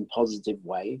amazing, positive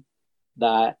way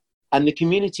and the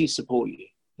community support you,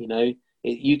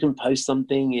 you can post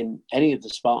something in any of the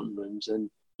Spartan rooms and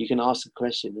you can ask a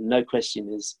question and no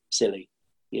question is silly,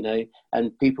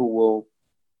 and people will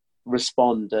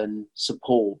respond and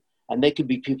support. And they could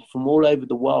be people from all over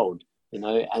the world,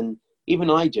 and even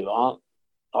I do. I'll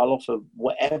offer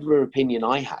whatever opinion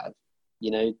I have,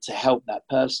 to help that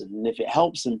person. And if it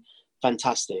helps them,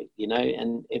 fantastic,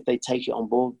 and if they take it on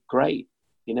board, great,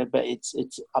 but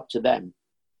it's up to them.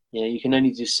 You can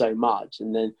only do so much,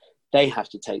 and then they have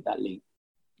to take that leap,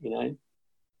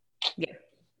 Yeah.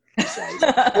 So,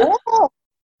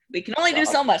 We can only do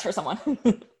so much for someone.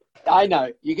 I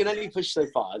know. You can only push so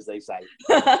far, as they say.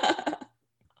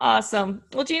 Awesome.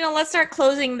 Well, Gino, let's start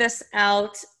closing this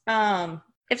out.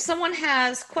 If someone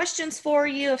has questions for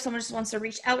you, if someone just wants to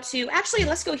reach out to you, actually,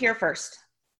 let's go here first.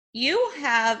 I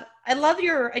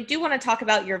do want to talk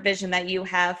about your vision that you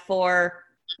have for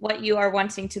what you are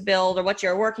wanting to build or what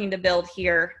you're working to build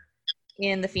here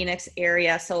in the Phoenix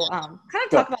area. So kind of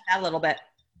talk about that a little bit.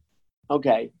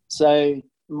 Okay. So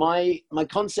my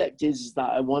concept is that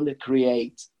I want to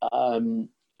create a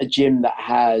gym that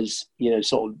has,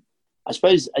 sort of, I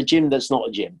suppose, a gym that's not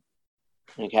a gym.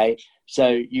 Okay. So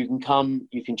you can come,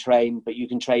 you can train, but you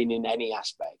can train in any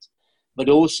aspect. But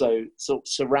also, sort of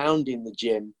surrounding the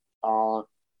gym are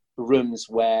rooms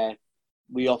where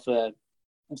we offer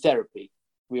therapy,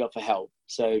 we offer help.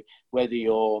 So whether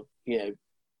you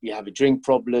have a drink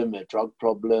problem, a drug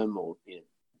problem, or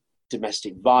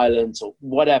domestic violence, or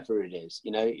whatever it is,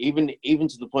 even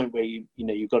to the point where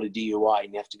you've got a DUI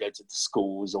and you have to go to the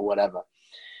schools or whatever.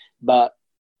 But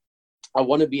I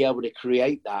want to be able to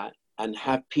create that and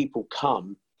have people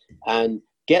come and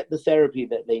get the therapy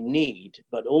that they need,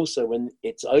 but also when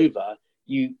it's over,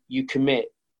 you commit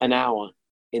an hour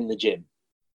in the gym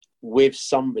with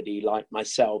somebody like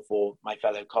myself or my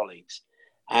fellow colleagues.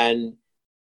 And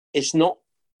it's not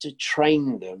to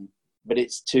train them, but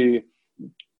it's to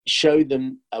show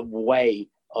them a way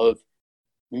of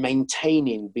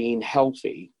maintaining being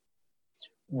healthy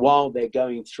while they're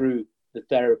going through the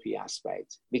therapy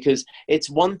aspect. Because it's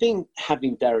one thing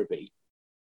having therapy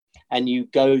and you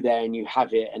go there and you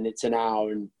have it and it's an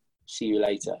hour and see you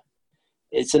later.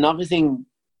 It's another thing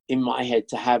in my head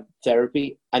to have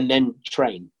therapy and then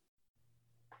train.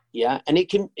 Yeah. And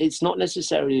it's not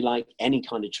necessarily like any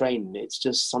kind of training. It's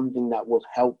just something that will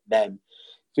help them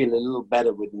feel a little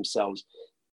better with themselves.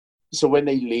 So when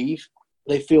they leave,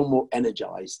 they feel more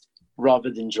energized rather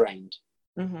than drained,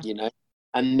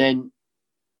 and then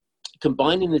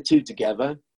combining the two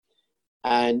together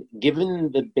and giving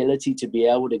them the ability to be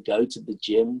able to go to the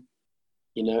gym,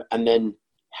 and then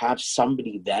have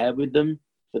somebody there with them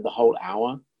for the whole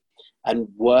hour and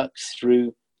work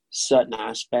through certain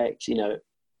aspects,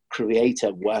 create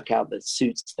a workout that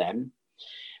suits them.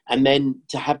 And then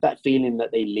to have that feeling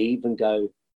that they leave and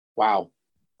go, wow,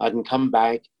 I can come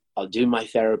back, I'll do my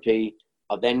therapy,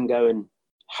 I'll then go and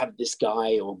have this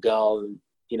guy or girl,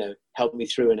 help me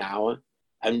through an hour,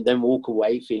 and then walk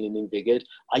away feeling invigorated.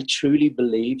 I truly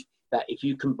believe that if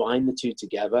you combine the two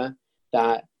together,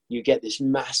 that you get this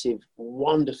massive,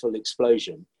 wonderful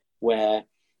explosion where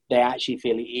they actually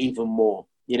feel even more,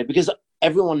 because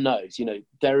everyone knows,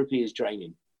 therapy is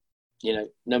draining,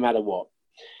 no matter what.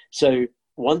 So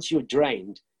once you're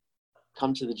drained,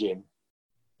 come to the gym.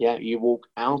 Yeah, you walk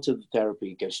out of the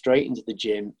therapy, go straight into the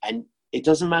gym, and it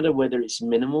doesn't matter whether it's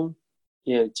minimal,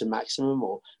 to maximum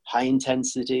or high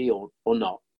intensity or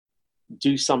not.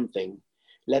 Do something.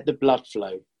 Let the blood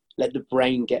flow. Let the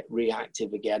brain get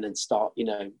reactive again and start,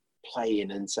 playing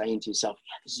and saying to yourself,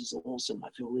 this is awesome. I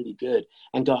feel really good.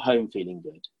 And go home feeling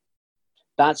good.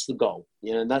 That's the goal,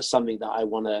 and that's something that I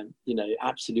want to,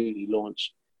 absolutely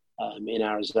launch in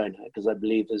Arizona, because I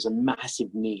believe there's a massive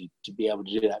need to be able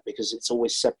to do that, because it's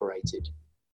always separated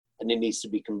and it needs to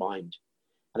be combined.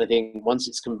 And I think once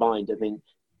it's combined, I think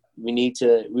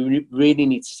we really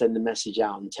need to send the message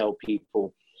out and tell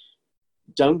people,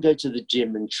 don't go to the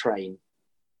gym and train.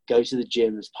 Go to the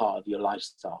gym as part of your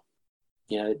lifestyle.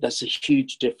 That's a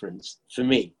huge difference for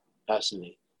me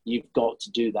personally. You've got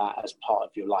to do that as part of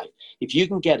your life. If you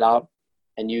can get up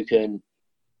and you can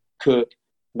cook,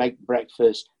 make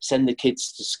breakfast, send the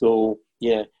kids to school,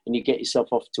 and you get yourself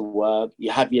off to work,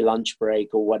 you have your lunch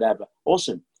break or whatever,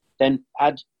 awesome. Then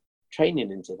add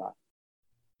training into that.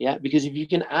 Yeah, because if you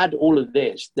can add all of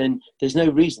this, then there's no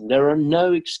reason. There are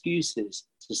no excuses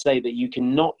to say that you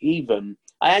cannot even.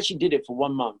 I actually did it for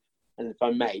 1 month. And if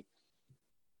I may,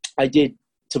 I did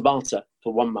Tabata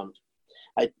for 1 month.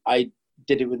 I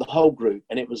did it with the whole group.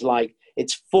 And it was like,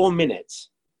 it's 4 minutes,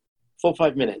 4 or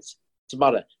 5 minutes,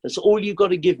 Tabata. That's all you got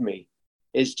to give me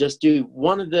is just do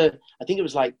one of the, I think it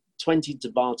was like 20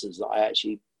 Tabatas that I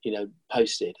actually,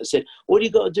 posted. I said, all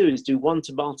you got to do is do one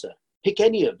Tabata. Pick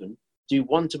any of them. Do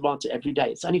one Tabata every day.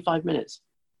 It's only 5 minutes,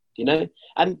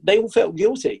 and they all felt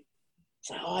guilty. It's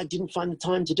like, I didn't find the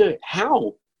time to do it.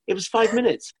 How? It was 5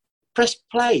 minutes. Press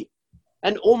play.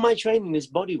 And all my training is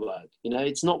body work.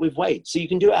 It's not with weight. So you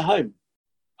can do it at home.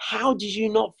 How did you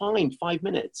not find 5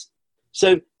 minutes?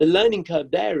 So the learning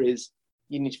curve there is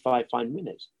you need to find 5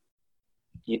 minutes.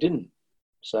 You didn't.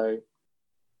 So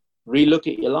relook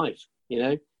at your life,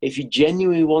 if you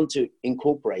genuinely want to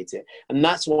incorporate it. And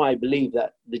that's why I believe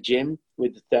that the gym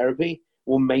with the therapy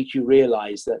will make you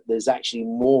realize that there's actually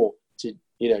more to,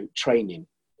 training.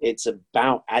 It's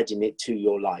about adding it to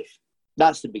your life.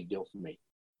 That's the big deal for me.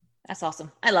 That's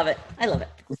awesome. I love it.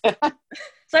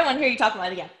 So I want to hear you talk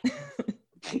about it again.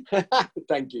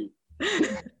 Thank you.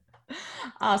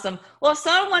 Awesome. Well, if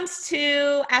someone wants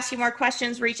to ask you more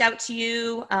questions, reach out to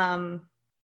you,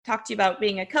 talk to you about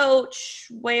being a coach,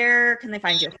 where can they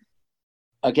find you?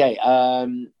 Okay.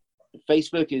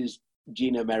 Facebook is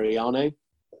Gino Mariano,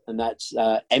 and that's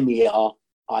Meriano,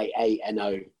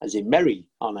 as in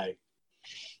Mariano.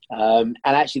 And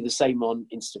actually the same on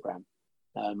Instagram.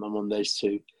 I'm on those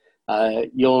two.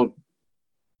 You'll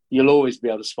always be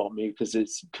able to spot me because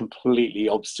it's completely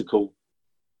obstacle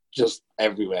just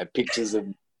everywhere. Pictures of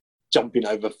jumping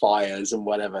over fires and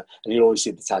whatever. And you'll always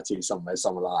see the tattoo somewhere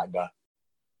like that.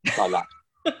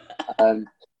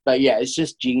 But yeah, it's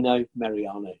just Gino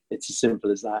Mariano. It's as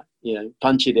simple as that.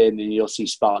 Punch it in and you'll see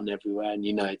Spartan everywhere and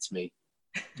it's me.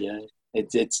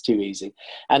 It's too easy.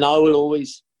 And I will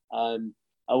always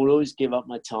give up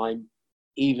my time,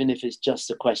 even if it's just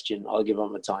a question. I'll give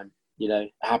up my time,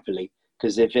 happily,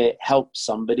 because if it helps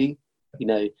somebody,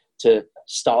 to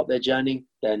start their journey,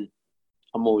 then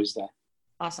I'm always there.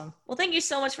 Awesome. Well, thank you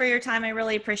so much for your time. I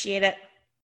really appreciate it.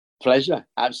 Pleasure.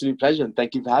 Absolute pleasure. And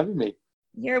thank you for having me.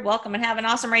 You're welcome, and have an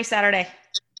awesome race Saturday.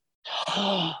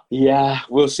 Yeah,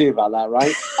 we'll see about that,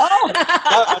 right?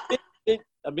 No,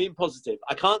 I'm being positive.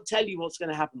 I can't tell you what's going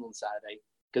to happen on Saturday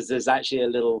because there's actually a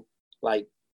little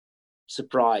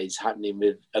surprise happening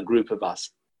with a group of us.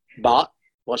 But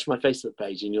watch my Facebook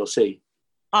page and you'll see.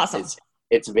 Awesome.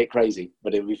 It's a bit crazy,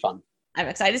 but it'll be fun. I'm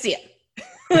excited to see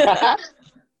it.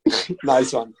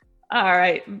 Nice one. All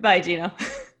right. Bye, Gino.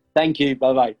 Thank you.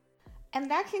 Bye-bye. And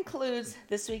that concludes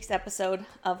this week's episode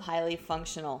of Highly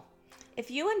Functional. If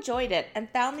you enjoyed it and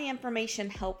found the information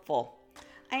helpful,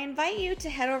 I invite you to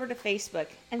head over to Facebook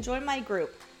and join my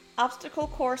group, Obstacle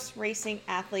Course Racing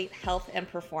Athlete Health and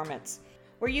Performance,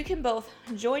 where you can both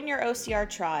join your OCR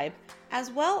tribe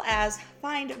as well as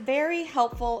find very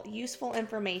helpful, useful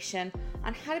information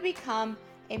on how to become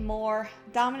a more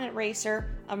dominant racer,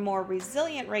 a more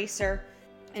resilient racer,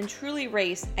 and truly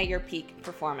race at your peak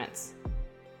performance.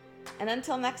 And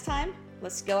until next time,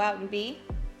 let's go out and be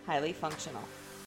highly functional.